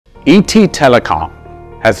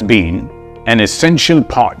ETTelecom has been an essential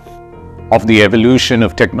part of the evolution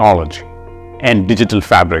of technology and digital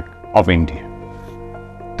fabric of India.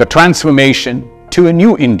 The transformation to a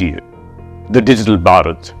new India, the Digital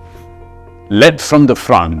Bharat, led from the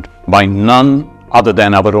front by none other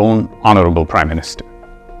than our own Honorable Prime Minister.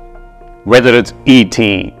 Whether it's ET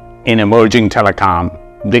in emerging telecom,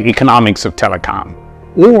 the economics of telecom,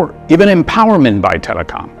 or even empowerment by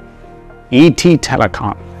telecom,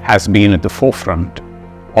 ETTelecom has been at the forefront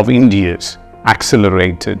of India's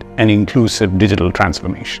accelerated and inclusive digital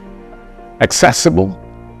transformation, accessible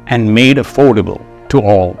and made affordable to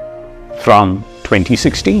all from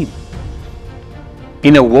 2016.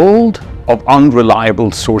 In a world of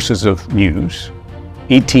unreliable sources of news,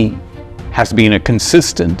 ET has been a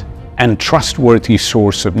consistent and trustworthy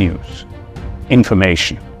source of news,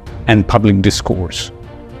 information, and public discourse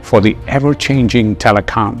for the ever-changing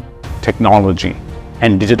telecom, technology,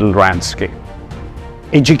 and digital landscape,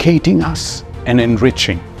 educating us and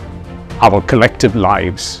enriching our collective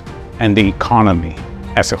lives and the economy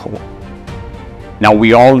as a whole. Now,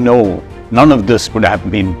 we all know none of this would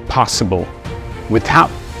have been possible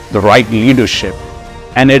without the right leadership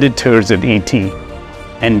and editors at ET,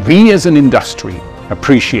 and we as an industry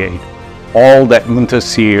appreciate all that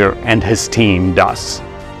Muntasir and his team does.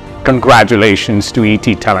 Congratulations to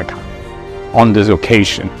ETTelecom on this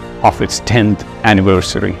occasion of its 10th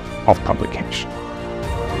anniversary of publication.